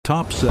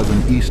Top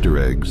 7 Easter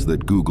eggs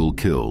that Google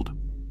killed.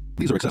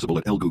 These are accessible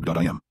at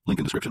lgoog.im, link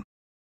in description.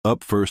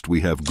 Up first we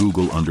have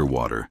Google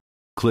Underwater.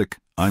 Click,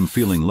 I'm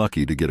feeling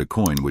lucky to get a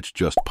coin which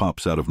just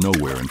pops out of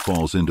nowhere and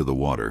falls into the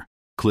water.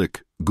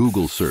 Click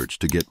Google Search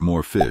to get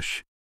more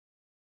fish.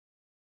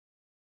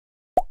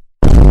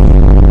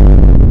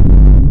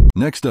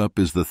 Next up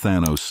is the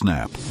Thanos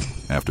Snap.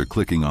 After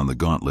clicking on the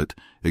gauntlet,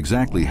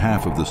 exactly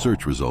half of the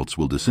search results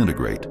will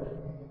disintegrate.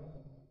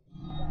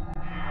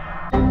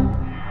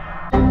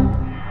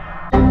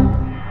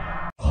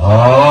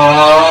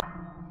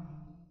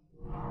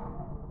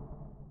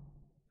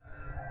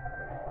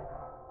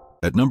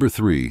 At number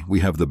 3,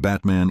 we have the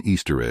Batman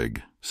Easter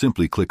egg.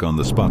 Simply click on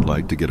the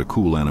spotlight to get a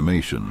cool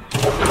animation.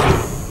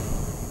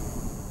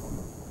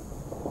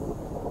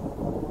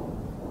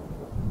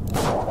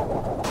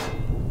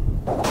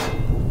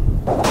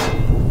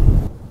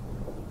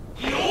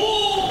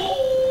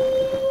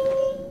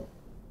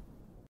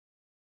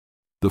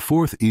 The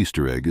fourth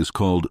Easter egg is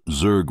called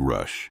Zerg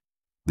Rush.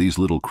 These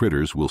little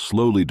critters will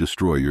slowly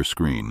destroy your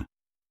screen.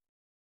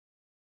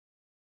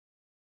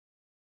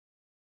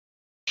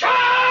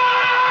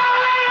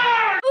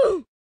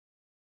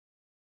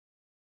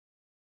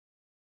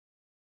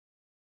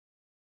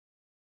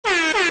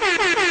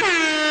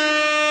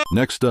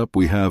 Next up,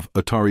 we have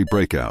Atari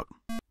Breakout.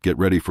 Get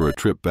ready for a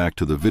trip back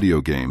to the video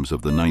games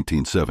of the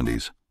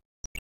 1970s.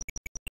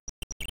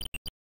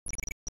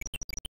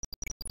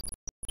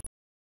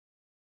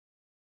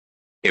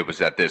 It was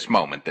at this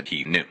moment that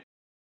he knew.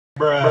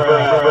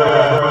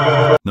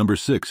 Number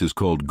 6 is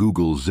called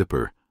Google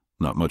Zipper.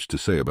 Not much to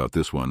say about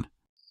this one.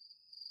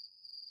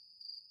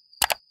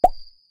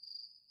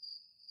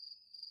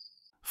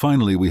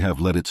 Finally, we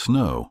have Let It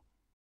Snow.